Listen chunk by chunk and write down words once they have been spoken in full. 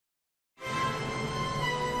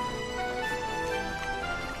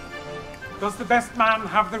Does the best man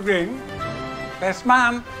have the ring? Best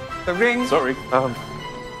man, the ring. Sorry.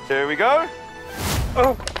 Here we go.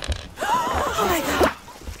 Oh. Oh my God.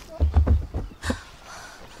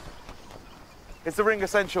 Is the ring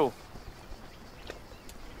essential?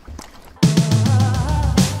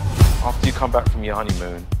 After you come back from your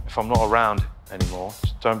honeymoon, if I'm not around anymore,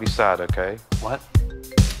 just don't be sad, okay? What?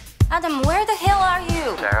 Adam, where the hell are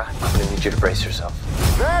you? Sarah, I'm gonna need you to brace yourself.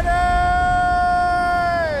 Venice!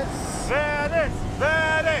 Venice!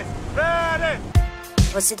 Venice!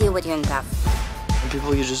 Venice! What's the deal with you and Gav?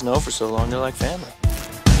 People you just know for so long, they're like family.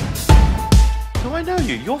 Do I know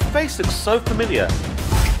you? Your face looks so familiar.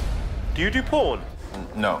 Do you do porn?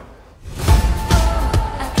 No.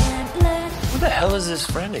 Who the hell is this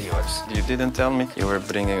friend of yours? You didn't tell me you were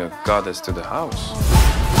bringing a goddess to the house.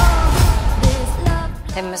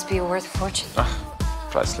 That must be worth a fortune.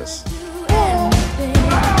 Priceless.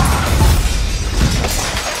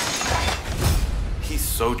 He's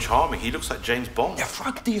so charming. He looks like James Bond. They're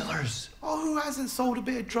drug dealers. Oh, who hasn't sold a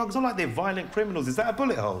bit of drugs? Not like they're violent criminals. Is that a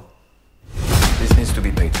bullet hole? This needs to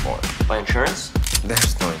be paid for. By insurance?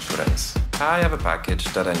 There's no insurance. I have a package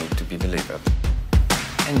that I need to be delivered.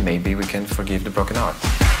 And maybe we can forgive the broken heart.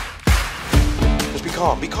 Just be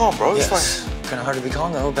calm, bro. Yes. It's fine. Kind of hard to be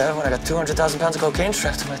calm though, Bev, when I got 200,000 pounds of cocaine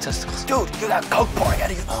strapped to my testicles. Dude, you got coke pouring out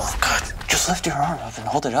of you. Oh, God. Just lift your arm up and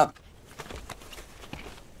hold it up.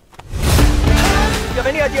 You have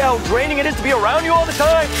any idea how draining it is to be around you all the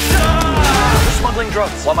time? You're smuggling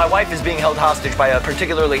drugs while my wife is being held hostage by a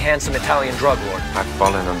particularly handsome Italian drug lord. I've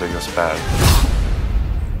fallen under your spell.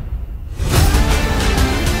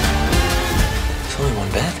 It's only one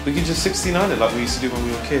bed. We can just 69 it like we used to do when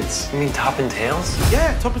we were kids. You mean top and tails?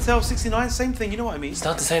 Yeah, top and tail 69, same thing. You know what I mean? It's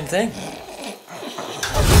not the same thing.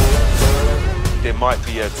 There might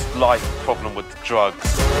be a slight problem with the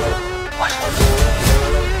drugs. What?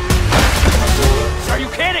 Are you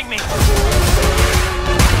kidding me? Go,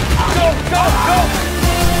 go, go!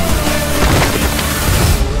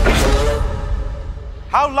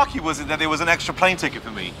 How lucky was it that there was an extra plane ticket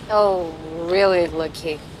for me? Oh, really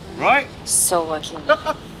lucky. Right? So lucky.